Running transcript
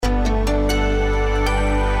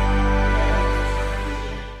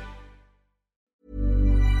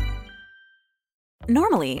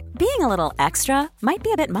Normally, being a little extra might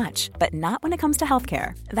be a bit much, but not when it comes to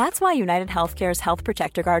healthcare. That's why United Healthcare's Health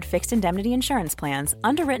Protector Guard fixed indemnity insurance plans,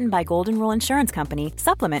 underwritten by Golden Rule Insurance Company,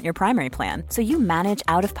 supplement your primary plan so you manage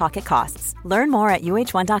out-of-pocket costs. Learn more at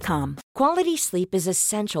uh1.com. Quality sleep is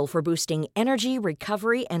essential for boosting energy,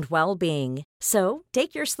 recovery, and well-being. So,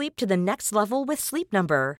 take your sleep to the next level with Sleep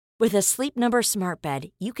Number. With a Sleep Number smart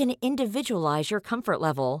bed, you can individualize your comfort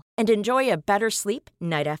level and enjoy a better sleep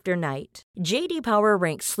night after night. J.D. Power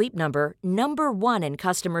ranks Sleep Number number 1 in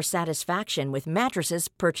customer satisfaction with mattresses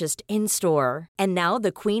purchased in-store. And now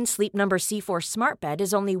the Queen Sleep Number C4 smart bed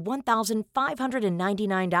is only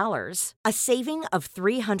 $1,599, a saving of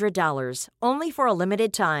 $300, only for a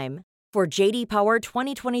limited time. For J.D. Power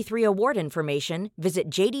 2023 award information,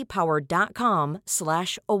 visit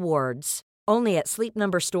jdpower.com/awards. Only at Sleep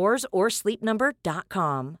Number stores or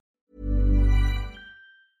sleepnumber.com.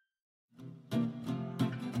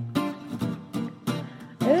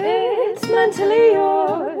 It's mentally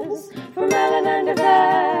yours from Ellen and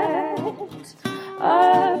Yvette.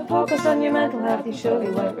 A focus on your mental health you surely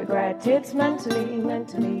won't regret. It's mentally yours.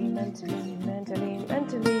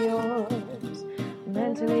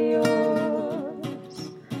 Mentally yours.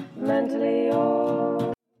 Mentally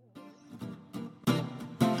yours.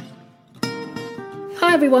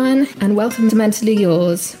 Hi everyone, and welcome to Mentally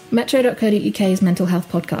Yours, Metro.co.uk's mental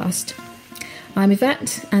health podcast. I'm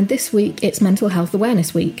Yvette, and this week it's Mental Health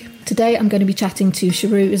Awareness Week. Today I'm going to be chatting to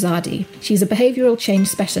Shahroo Azadi. She's a behavioural change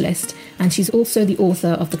specialist, and she's also the author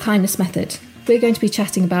of The Kindness Method. We're going to be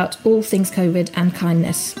chatting about all things COVID and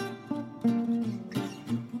kindness.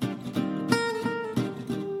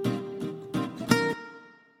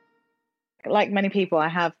 Like many people, I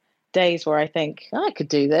have days where I think, I could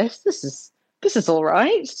do this. This is all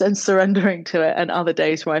right, and surrendering to it, and other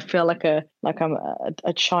days where I feel like I'm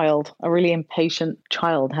a child, a really impatient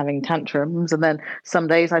child having tantrums, and then some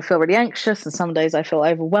days I feel really anxious, and some days I feel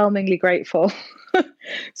overwhelmingly grateful.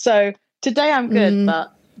 So today I'm good,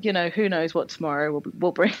 but who knows what tomorrow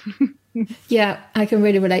will bring. Yeah, I can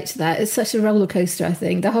really relate to that. It's such a roller coaster. I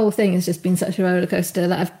think the whole thing has just been such a roller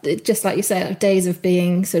coaster. Just like you say, like days of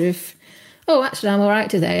being sort of, oh, actually, I'm all right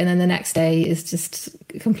today. And then the next day is just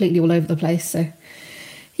completely all over the place. So,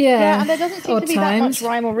 yeah. And there doesn't seem to be that much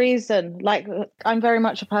rhyme or reason. Like, I'm very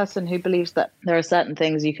much a person who believes that there are certain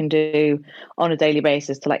things you can do on a daily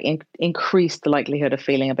basis to like increase the likelihood of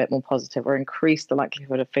feeling a bit more positive, or increase the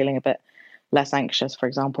likelihood of feeling a bit less anxious, for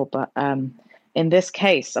example. But in this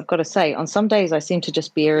case, I've got to say, on some days I seem to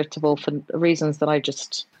just be irritable for reasons that I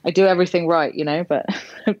do everything right, but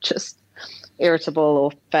I'm just irritable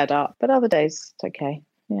or fed up. But other days it's okay.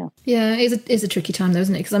 Yeah, it is a tricky time though,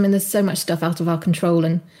 isn't it? Because there's so much stuff out of our control,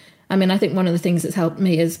 and I think one of the things that's helped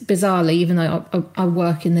me is, bizarrely, even though I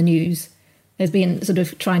work in the news, has been sort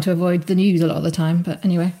of trying to avoid the news a lot of the time. But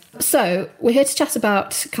anyway, so we're here to chat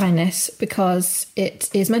about kindness because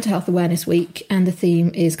it is Mental Health Awareness Week and the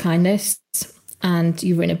theme is kindness. And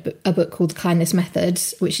you've written a book called The Kindness Method,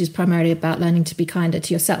 which is primarily about learning to be kinder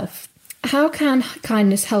to yourself. How can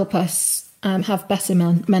kindness help us have better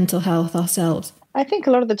mental health ourselves? I think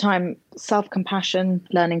a lot of the time, self-compassion,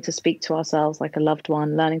 learning to speak to ourselves like a loved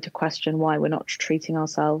one, learning to question why we're not treating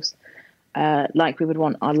ourselves like we would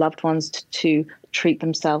want our loved ones to treat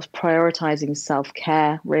themselves, prioritizing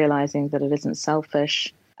self-care, realizing that it isn't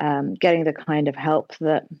selfish, getting the kind of help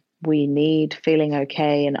that we need, feeling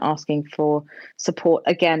okay, and asking for support,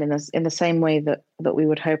 again, in the same way that we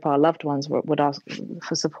would hope our loved ones would ask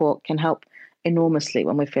for support, can help enormously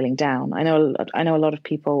when we're feeling down. I know a lot of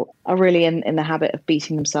people are really in the habit of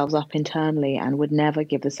beating themselves up internally and would never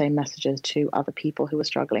give the same messages to other people who are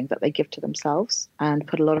struggling that they give to themselves, and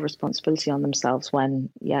put a lot of responsibility on themselves when,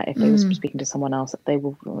 if they were speaking to someone else, they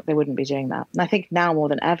wouldn't be doing that. And I think now more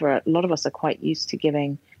than ever, a lot of us are quite used to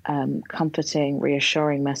giving comforting,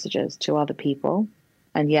 reassuring messages to other people.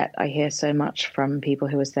 And yet I hear so much from people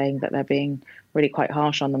who are saying that they're being really quite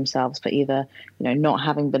harsh on themselves for either, not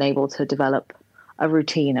having been able to develop a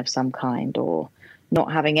routine of some kind, or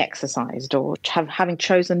not having exercised, or having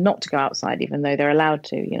chosen not to go outside even though they're allowed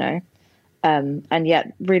to, and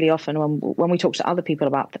yet really often when we talk to other people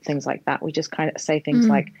about things like that, we just kind of say things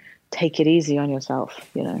like, take it easy on yourself,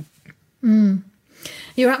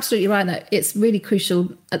 You're absolutely right that it's really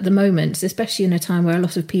crucial at the moment, especially in a time where a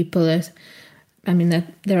lot of people are,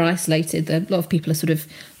 they're isolated. A lot of people are sort of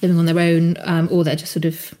living on their own, or they're just sort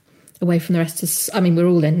of away from the rest of we're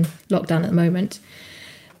all in lockdown at the moment.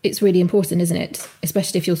 It's really important, isn't it?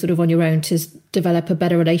 Especially if you're sort of on your own, to develop a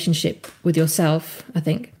better relationship with yourself, I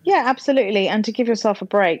think. Yeah, absolutely. And to give yourself a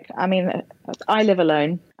break. I live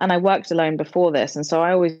alone, and I worked alone before this. And so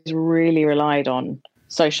I always really relied on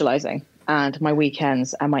socializing and my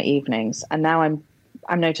weekends and my evenings. And now I'm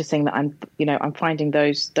noticing that I'm finding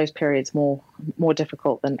those periods more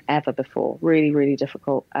difficult than ever before. Really, really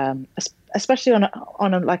difficult. Especially on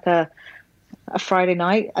a Friday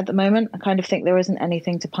night at the moment. I kind of think there isn't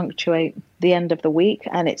anything to punctuate the end of the week,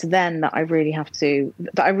 and it's then that I really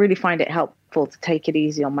find it helpful to take it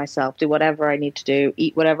easy on myself, do whatever I need to do,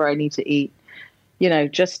 eat whatever I need to eat,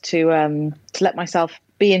 just to let myself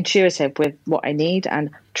be intuitive with what I need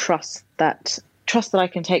and trust that I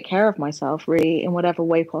can take care of myself really in whatever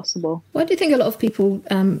way possible. Why do you think a lot of people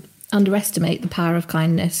underestimate the power of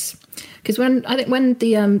kindness? Because when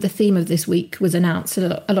the theme of this week was announced,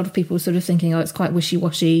 a lot of people were sort of thinking, it's quite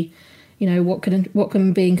wishy-washy. What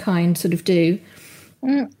can being kind sort of do?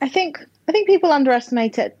 I think people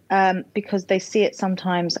underestimate it because they see it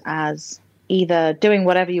sometimes as either doing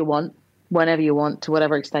whatever you want, whenever you want, to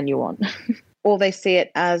whatever extent you want, or they see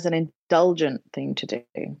it as an indulgent thing to do.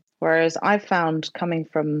 Whereas I've found, coming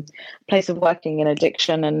from a place of working in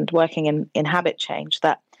addiction and working in habit change,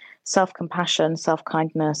 that self-compassion,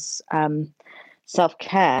 self-kindness,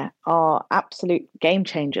 self-care are absolute game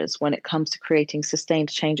changers when it comes to creating sustained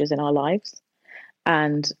changes in our lives.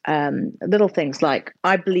 And little things like,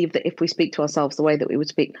 I believe that if we speak to ourselves the way that we would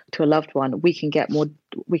speak to a loved one, we can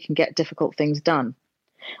get difficult things done.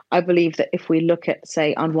 I believe that if we look at,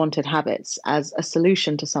 say, unwanted habits as a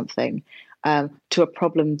solution to something, to a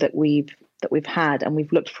problem that we've had and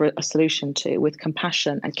we've looked for a solution to, with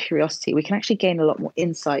compassion and curiosity, we can actually gain a lot more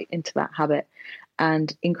insight into that habit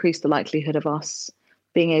and increase the likelihood of us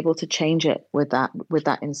being able to change it with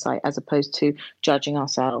that insight, as opposed to judging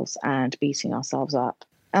ourselves and beating ourselves up.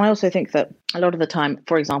 And I also think that a lot of the time,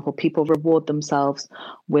 for example, people reward themselves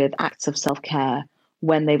with acts of self-care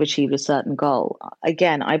when they've achieved a certain goal.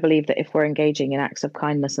 Again, I believe that if we're engaging in acts of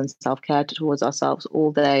kindness and self-care towards ourselves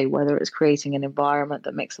all day, whether it's creating an environment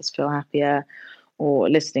that makes us feel happier, or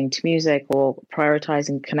listening to music, or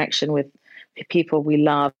prioritizing connection with people we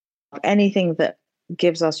love, anything that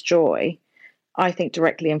gives us joy, I think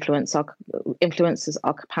directly influences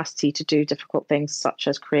our capacity to do difficult things, such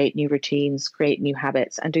as create new routines, create new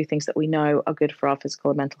habits, and do things that we know are good for our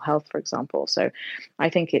physical and mental health, for example. So I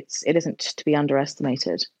think it isn't to be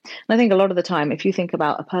underestimated. And I think a lot of the time, if you think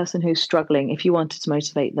about a person who's struggling, if you wanted to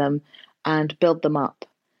motivate them and build them up,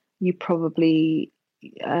 you would probably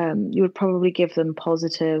give them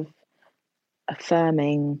positive,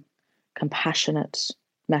 affirming, compassionate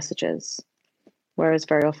messages. Whereas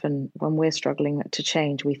very often when we're struggling to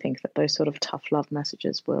change, we think that those sort of tough love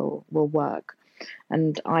messages will work.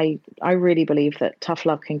 And I really believe that tough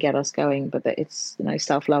love can get us going, but that it's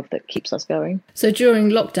self-love that keeps us going. So during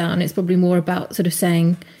lockdown, it's probably more about sort of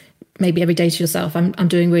saying, maybe every day to yourself, I'm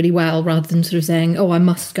doing really well, rather than sort of saying, I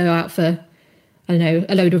must go out for, I don't know,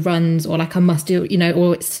 a load of runs, or like I must do,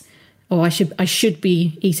 or I should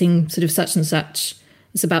be eating sort of such and such.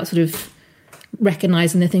 It's about sort of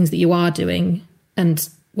recognizing the things that you are doing and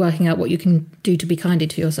working out what you can do to be kinder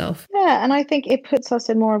to yourself. Yeah, and I think it puts us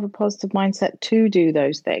in more of a positive mindset to do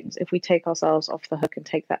those things if we take ourselves off the hook and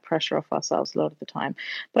take that pressure off ourselves a lot of the time.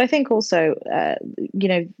 But I think also,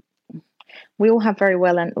 we all have very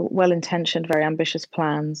well-intentioned, very ambitious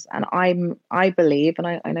plans. And I believe, and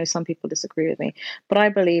I know some people disagree with me, but I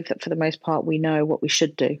believe that for the most part, we know what we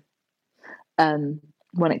should do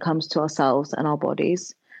when it comes to ourselves and our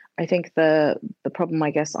bodies. I think the problem,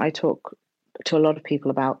 I guess, I talk to a lot of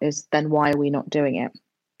people about is, then why are we not doing it?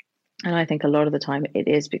 And I think a lot of the time it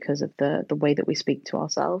is because of the way that we speak to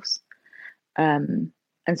ourselves. And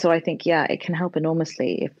so I think, it can help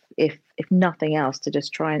enormously if nothing else, to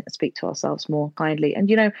just try and speak to ourselves more kindly.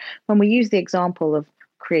 And, when we use the example of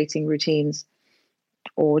creating routines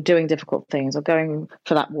or doing difficult things or going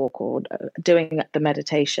for that walk or doing the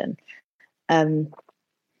meditation,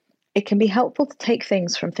 it can be helpful to take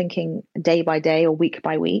things from thinking day by day or week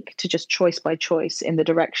by week to just choice by choice in the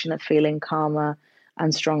direction of feeling calmer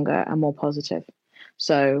and stronger and more positive.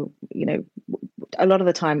 So, a lot of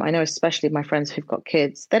the time, I know especially my friends who've got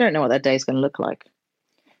kids, they don't know what their day is going to look like.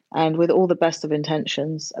 And with all the best of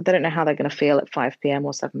intentions, they don't know how they're going to feel at 5 p.m.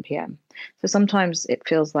 or 7 p.m. So sometimes it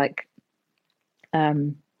feels like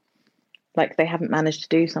they haven't managed to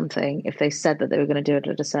do something if they said that they were going to do it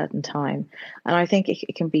at a certain time. And I think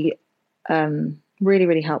it can be really,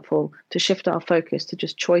 really helpful to shift our focus to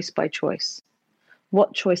just choice by choice.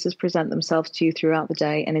 What choices present themselves to you throughout the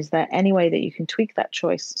day? And is there any way that you can tweak that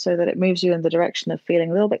choice so that it moves you in the direction of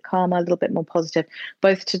feeling a little bit calmer, a little bit more positive,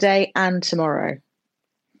 both today and tomorrow?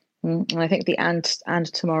 And I think the and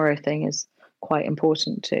tomorrow thing is quite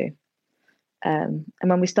important too. And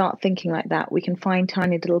when we start thinking like that, we can find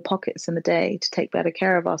tiny little pockets in the day to take better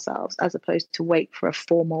care of ourselves, as opposed to wait for a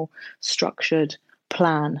formal, structured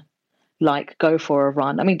plan, like go for a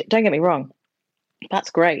run. I mean, don't get me wrong,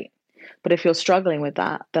 that's great. But if you're struggling with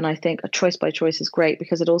that, then I think a choice by choice is great,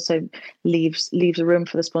 because it also leaves a room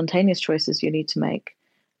for the spontaneous choices you need to make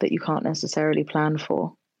that you can't necessarily plan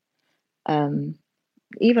for.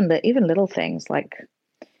 Even little things like,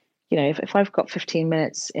 if I've got 15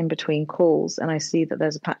 minutes in between calls and I see that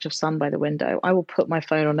there's a patch of sun by the window, I will put my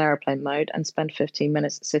phone on airplane mode and spend 15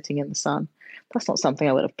 minutes sitting in the sun. That's not something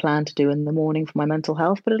I would have planned to do in the morning for my mental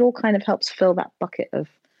health, but it all kind of helps fill that bucket of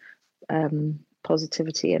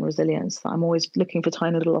positivity and resilience that I'm always looking for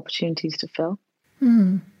tiny little opportunities to fill.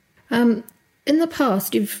 In the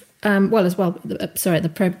past, you've, at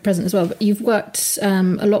the present as well, but you've worked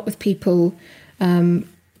a lot with people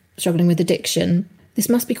struggling with addiction. This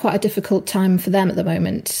must be quite a difficult time for them at the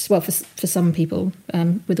moment. Well, for some people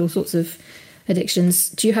with all sorts of addictions.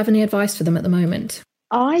 Do you have any advice for them at the moment?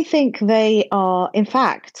 I think they are, in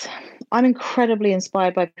fact, I'm incredibly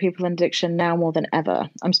inspired by people in addiction now more than ever.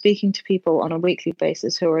 I'm speaking to people on a weekly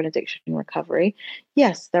basis who are in addiction recovery.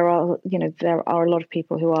 Yes, there are a lot of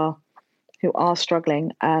people who are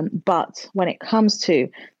struggling. But when it comes to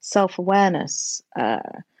self-awareness,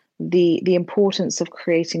 the importance of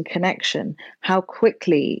creating connection, how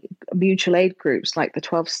quickly mutual aid groups like the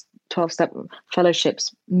 12-step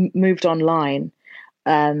fellowships moved online,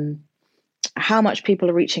 how much people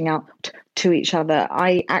are reaching out to each other.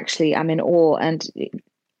 I actually am in awe. And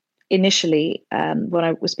initially, when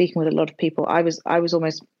I was speaking with a lot of people, I was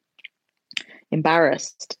almost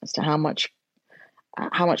embarrassed as to how much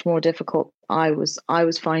more difficult I was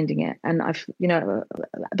finding it. And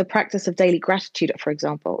the practice of daily gratitude, for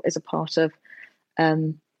example, is a part of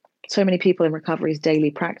so many people in recovery's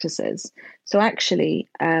daily practices. So actually,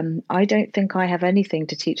 I don't think I have anything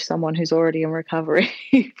to teach someone who's already in recovery,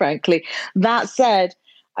 frankly. That said,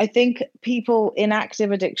 I think people in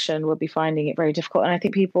active addiction will be finding it very difficult. And I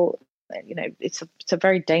think people, it's a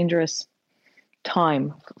very dangerous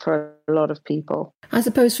time for a lot of people. I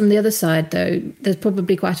suppose from the other side, though, there's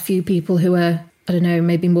probably quite a few people who are, I don't know,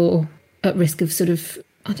 maybe more at risk of sort of,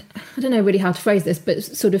 I don't know really how to phrase this, but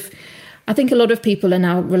sort of, I think a lot of people are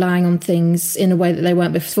now relying on things in a way that they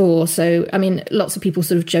weren't before. So, I mean, lots of people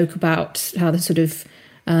sort of joke about how they're sort of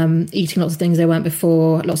eating lots of things they weren't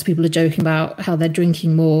before. Lots of people are joking about how they're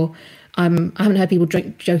drinking more. I haven't heard people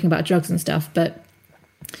joking about drugs and stuff, but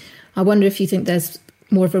I wonder if you think there's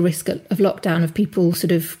more of a risk of lockdown, of people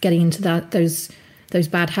sort of getting into those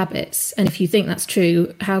bad habits. And if you think that's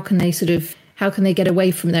true, how can they get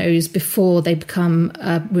away from those before they become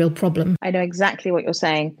a real problem? I know exactly what you're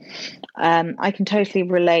saying. I can totally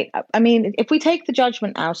relate. I mean, if we take the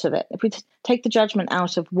judgment out of it, if we take the judgment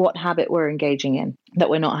out of what habit we're engaging in that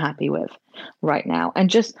we're not happy with right now, and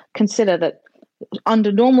just consider that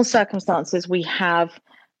under normal circumstances, we have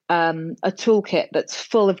a toolkit that's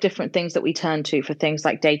full of different things that we turn to for things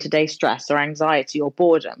like day-to-day stress or anxiety or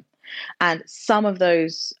boredom. And some of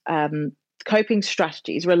those coping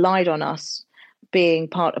strategies relied on us being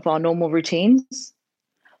part of our normal routines.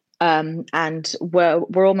 And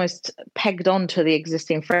we're almost pegged onto the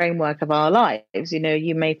existing framework of our lives.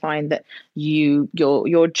 You may find that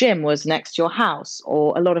your gym was next to your house,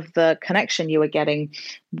 or a lot of the connection you were getting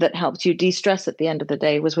that helped you de-stress at the end of the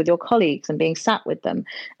day was with your colleagues and being sat with them,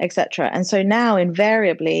 etc. And so now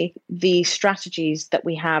invariably the strategies that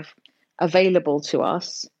we have available to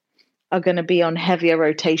us are going to be on heavier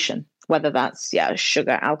rotation, whether that's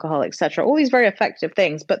sugar, alcohol, etc. All these very effective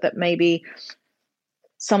things, but that maybe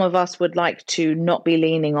some of us would like to not be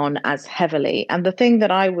leaning on as heavily. And the thing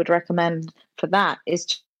that I would recommend for that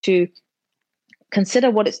is to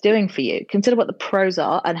consider what it's doing for you. Consider what the pros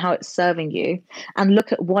are and how it's serving you, and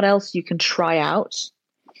look at what else you can try out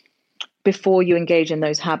before you engage in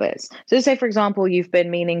those habits. So say, for example, you've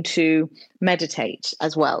been meaning to meditate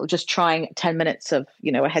as well, just trying 10 minutes of,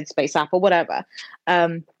 a Headspace app or whatever.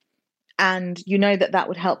 And you know that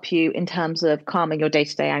would help you in terms of calming your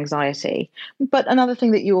day-to-day anxiety. But another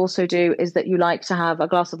thing that you also do is that you like to have a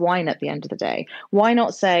glass of wine at the end of the day. Why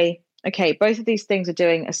not say, okay, both of these things are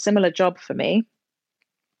doing a similar job for me.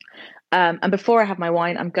 And before I have my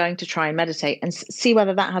wine, I'm going to try and meditate and see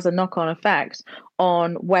whether that has a knock-on effect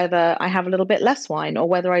on whether I have a little bit less wine or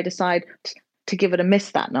whether I decide to give it a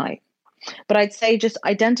miss that night. But I'd say just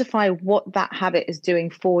identify what that habit is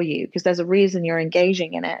doing for you, because there's a reason you're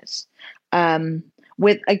engaging in it.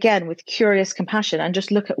 With curious compassion, and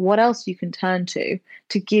just look at what else you can turn to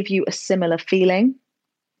give you a similar feeling.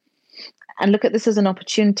 And look at this as an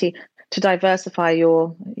opportunity diversify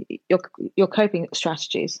your coping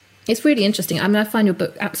strategies. It's really interesting. I mean, I find your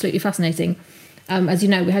book absolutely fascinating. As you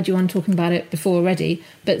know, we had you on talking about it before already,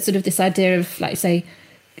 but sort of this idea of, like, say,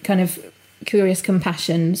 kind of curious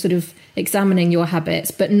compassion, sort of examining your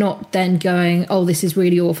habits, but not then going, oh, this is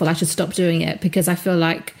really awful, I should stop doing it. Because I feel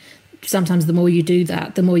like sometimes the more you do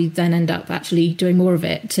that, the more you then end up actually doing more of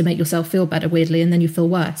it to make yourself feel better, weirdly, and then you feel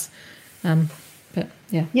worse. But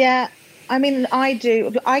yeah. Yeah. I mean, I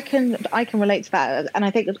can relate to that. And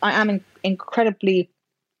I think that I am incredibly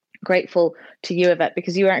grateful to you, Yvette,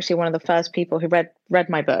 because you were actually one of the first people who read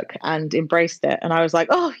my book and embraced it. And I was like,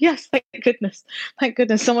 oh yes, thank goodness,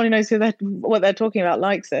 someone who knows what they're talking about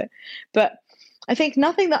likes it. But I think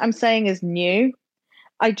nothing that I'm saying is new.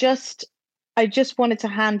 I just wanted to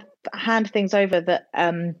hand things over that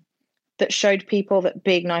that showed people that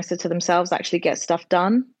being nicer to themselves actually gets stuff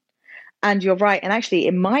done. And you're right. And actually,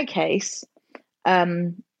 in my case,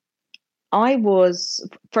 I was,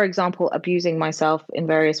 for example, abusing myself in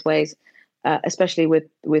various ways, especially with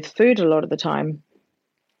food a lot of the time,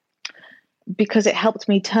 because it helped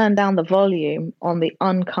me turn down the volume on the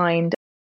unkind